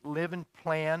think, live, and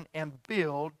plan, and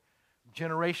build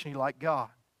generationally like God.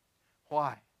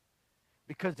 Why?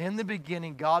 Because in the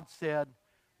beginning, God said,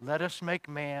 let us make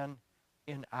man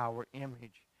in our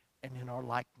image and in our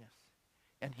likeness.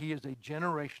 And He is a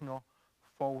generational,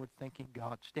 forward-thinking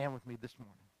God. Stand with me this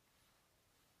morning.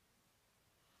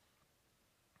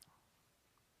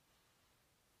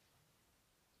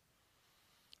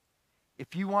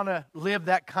 if you want to live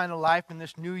that kind of life in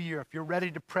this new year, if you're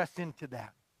ready to press into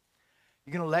that,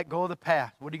 you're going to let go of the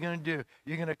past. What are you going to do?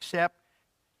 You're going to accept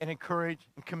and encourage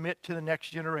and commit to the next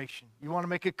generation. You want to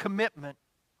make a commitment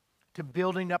to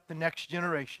building up the next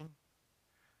generation.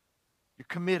 You're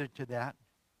committed to that.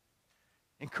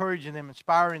 Encouraging them,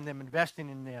 inspiring them, investing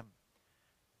in them,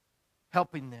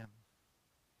 helping them.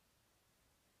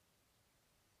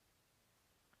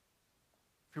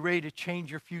 If you're ready to change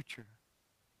your future,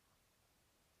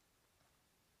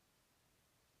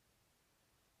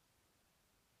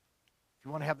 if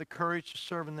you want to have the courage to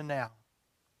serve in the now,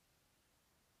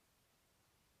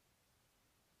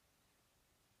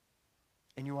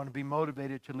 and you want to be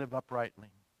motivated to live uprightly,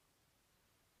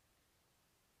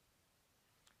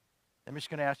 I'm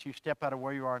just going to ask you to step out of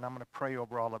where you are, and I'm going to pray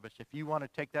over all of us. If you want to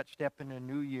take that step in a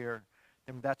new year,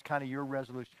 then that's kind of your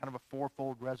resolution, kind of a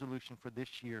fourfold resolution for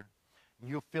this year. And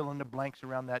you'll fill in the blanks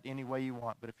around that any way you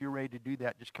want. But if you're ready to do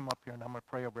that, just come up here, and I'm going to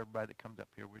pray over everybody that comes up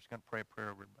here. We're just going to pray a prayer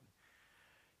over everybody.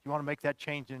 If you want to make that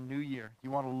change in a new year,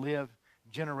 you want to live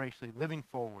generationally, living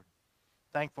forward,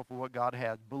 thankful for what God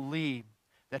has, believe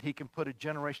that he can put a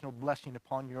generational blessing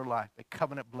upon your life, a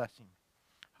covenant blessing.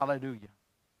 Hallelujah.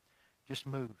 Just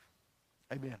move.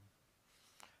 Amen.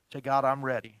 Say, God, I'm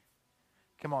ready.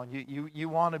 Come on, you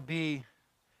want to be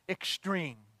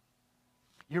extreme.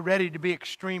 You're ready to be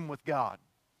extreme with God.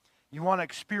 You want to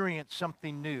experience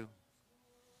something new.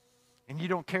 And you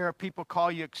don't care if people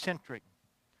call you eccentric.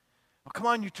 Well, come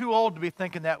on, you're too old to be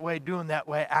thinking that way, doing that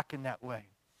way, acting that way.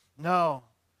 No,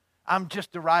 I'm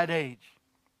just the right age.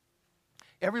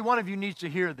 Every one of you needs to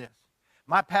hear this.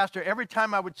 My pastor, every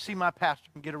time I would see my pastor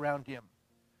and get around him,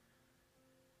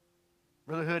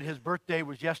 Brother Hood, his birthday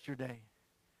was yesterday.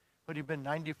 Would he have been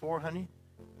 94, honey?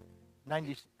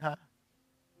 90, huh?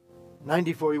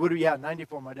 94. He would have, yeah,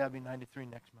 94. My dad would be 93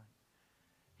 next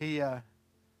month.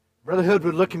 Brother Hood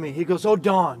would look at me. He goes, oh,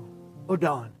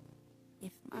 Don.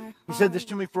 He said this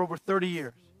to me for over 30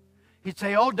 years. He'd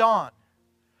say, oh, Don,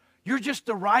 you're just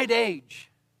the right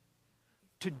age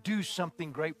to do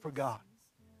something great for God.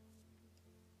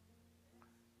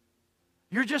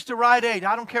 You're just the right age.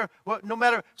 I don't care. Well, no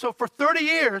matter. So for 30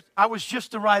 years, I was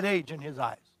just the right age in his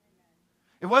eyes.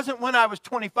 It wasn't when I was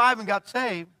 25 and got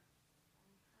saved.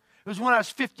 It was when I was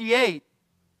 58.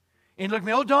 And he looked at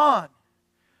me, oh, Don.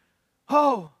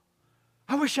 Oh,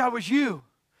 I wish I was you.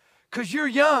 Because you're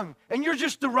young and you're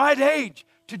just the right age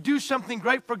to do something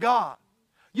great for God.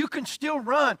 You can still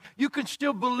run. You can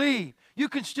still believe. You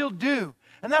can still do.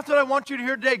 And that's what I want you to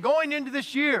hear today. Going into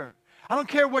this year, I don't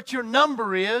care what your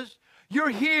number is. You're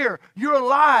here, you're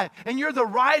alive, and you're the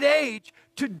right age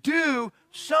to do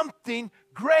something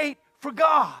great for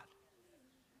God.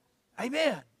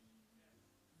 Amen.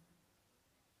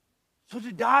 So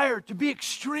to desire, to be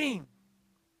extreme,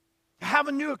 to have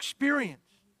a new experience,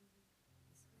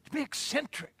 to be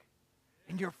eccentric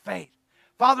in your faith.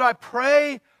 Father, I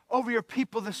pray over your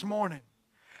people this morning.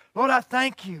 Lord, I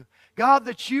thank you, God,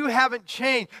 that you haven't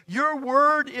changed. Your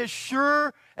word is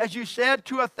sure, as you said,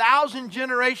 to 1,000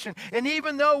 generations. And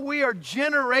even though we are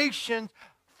generations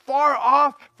far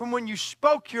off from when you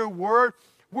spoke your word,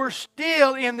 we're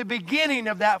still in the beginning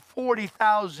of that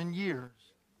 40,000 years.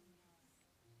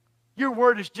 Your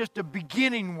word is just a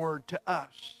beginning word to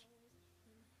us.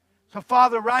 So,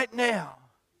 Father, right now,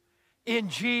 in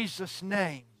Jesus'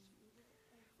 name,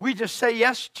 we just say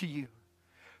yes to you.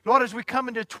 Lord, as we come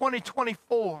into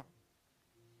 2024,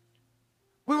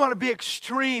 we want to be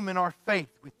extreme in our faith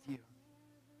with you.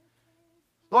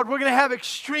 Lord, we're going to have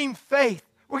extreme faith.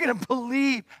 We're going to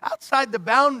believe outside the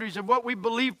boundaries of what we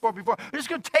believed for before. We're just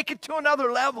going to take it to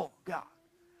another level, God,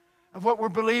 of what we're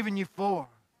believing you for.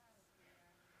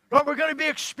 Lord, we're going to be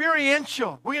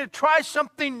experiential. We're going to try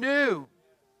something new.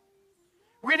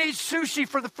 We're going to eat sushi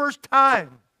for the first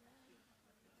time.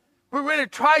 We're going to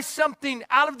try something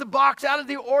out of the box, out of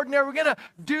the ordinary. We're going to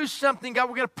do something, God.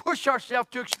 We're going to push ourselves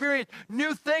to experience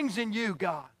new things in you,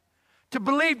 God. To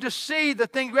believe, to see the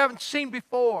things we haven't seen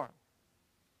before.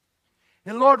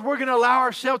 And Lord, we're going to allow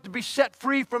ourselves to be set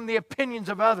free from the opinions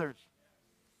of others.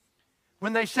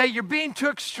 When they say, you're being too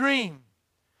extreme.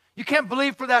 You can't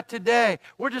believe for that today.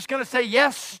 We're just going to say,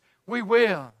 yes, we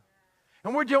will.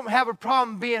 And we don't have a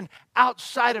problem being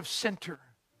outside of center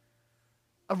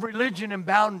of religion and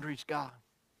boundaries, God.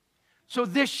 So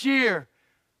this year,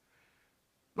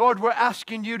 Lord, we're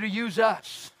asking you to use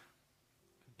us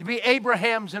to be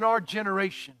Abrahams in our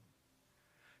generation,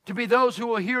 to be those who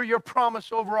will hear your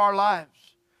promise over our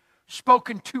lives,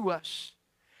 spoken to us,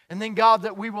 and then, God,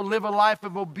 that we will live a life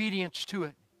of obedience to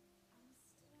it,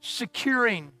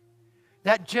 securing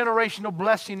that generational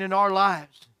blessing in our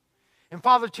lives And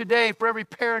Father, today, for every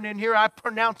parent in here, I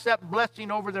pronounce that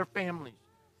blessing over their families.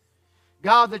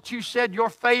 God, that you said your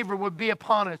favor would be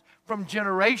upon us from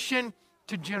generation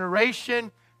to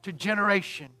generation to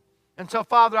generation. And so,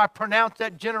 Father, I pronounce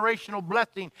that generational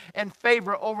blessing and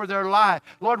favor over their life.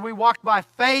 Lord, we walk by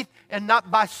faith and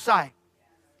not by sight.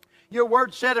 Your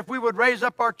word said if we would raise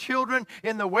up our children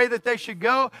in the way that they should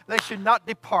go, they should not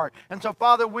depart. And so,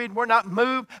 Father, we're not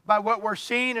moved by what we're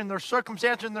seeing and their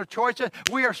circumstances and their choices.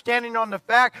 We are standing on the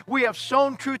fact we have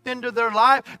sown truth into their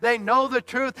life. They know the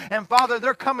truth. And, Father,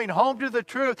 they're coming home to the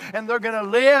truth, and they're going to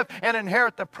live and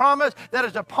inherit the promise that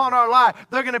is upon our life.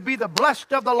 They're going to be the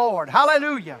blessed of the Lord.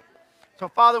 Hallelujah. So,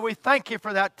 Father, we thank you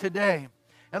for that today.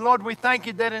 And Lord, we thank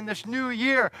you that in this new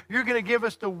year, you're going to give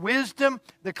us the wisdom,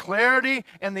 the clarity,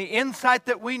 and the insight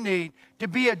that we need to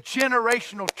be a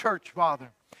generational church,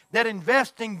 Father, that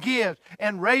invests and gives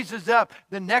and raises up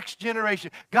the next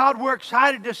generation. God, we're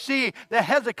excited to see the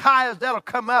Hezekiahs that'll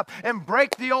come up and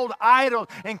break the old idols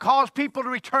and cause people to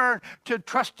return to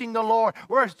trusting the Lord.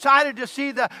 We're excited to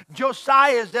see the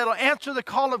Josiahs that'll answer the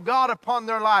call of God upon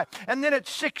their life. And then at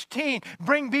 16,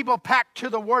 bring people back to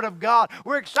the Word of God.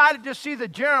 We're excited to see the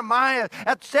Jeremiah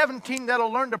at 17 that'll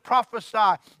learn to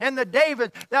prophesy. And the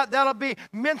David that'll be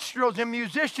minstrels and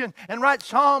musicians and write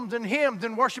psalms and hymns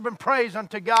and worship and praise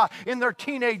unto God in their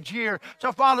teenage year.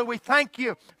 So, Father, we thank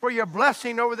you for your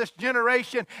blessing over this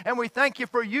generation, and we thank you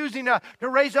for using us to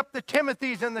raise up the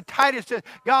Timothys and the Tituses,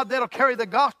 God, that'll carry the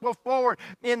gospel forward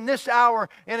in this hour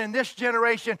and in this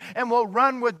generation, and we'll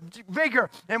run with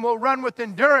vigor and we'll run with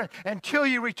endurance until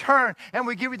you return, and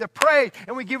we give you the praise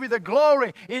and we give you the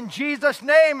glory in Jesus'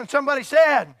 name. And somebody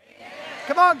said, amen.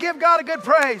 Come on, give God a good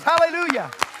praise.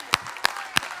 Hallelujah.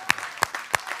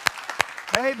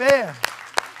 Amen.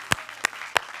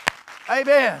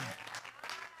 Amen.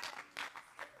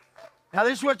 Now,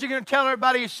 this is what you're going to tell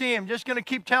everybody you see him. Just going to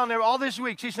keep telling them all this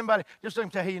week. See somebody, just let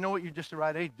them say, hey, you know what? You're just the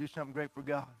right age to do something great for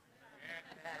God.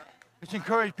 Just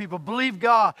encourage people. Believe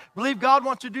God. Believe God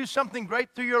wants to do something great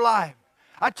through your life.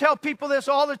 I tell people this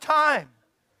all the time.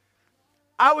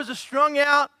 I was a strung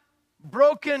out,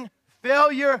 broken,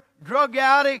 failure, drug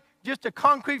addict, just a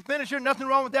concrete finisher. Nothing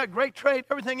wrong with that. Great trade,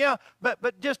 everything else.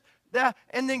 But just that,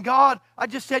 and then God, I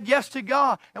just said yes to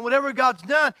God. And whatever God's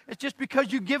done, it's just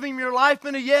because you give him your life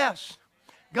and a yes.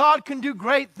 God can do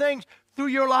great things through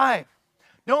your life.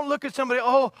 Don't look at somebody,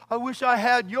 oh, I wish I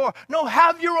had your. No,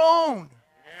 have your own.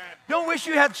 Don't wish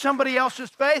you had somebody else's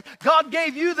faith. God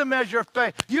gave you the measure of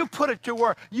faith. You put it to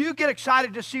work. You get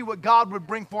excited to see what God would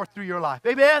bring forth through your life.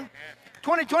 Amen?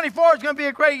 2024 is going to be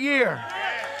a great year.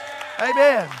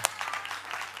 Amen.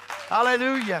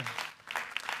 Hallelujah.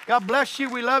 God bless you.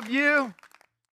 We love you.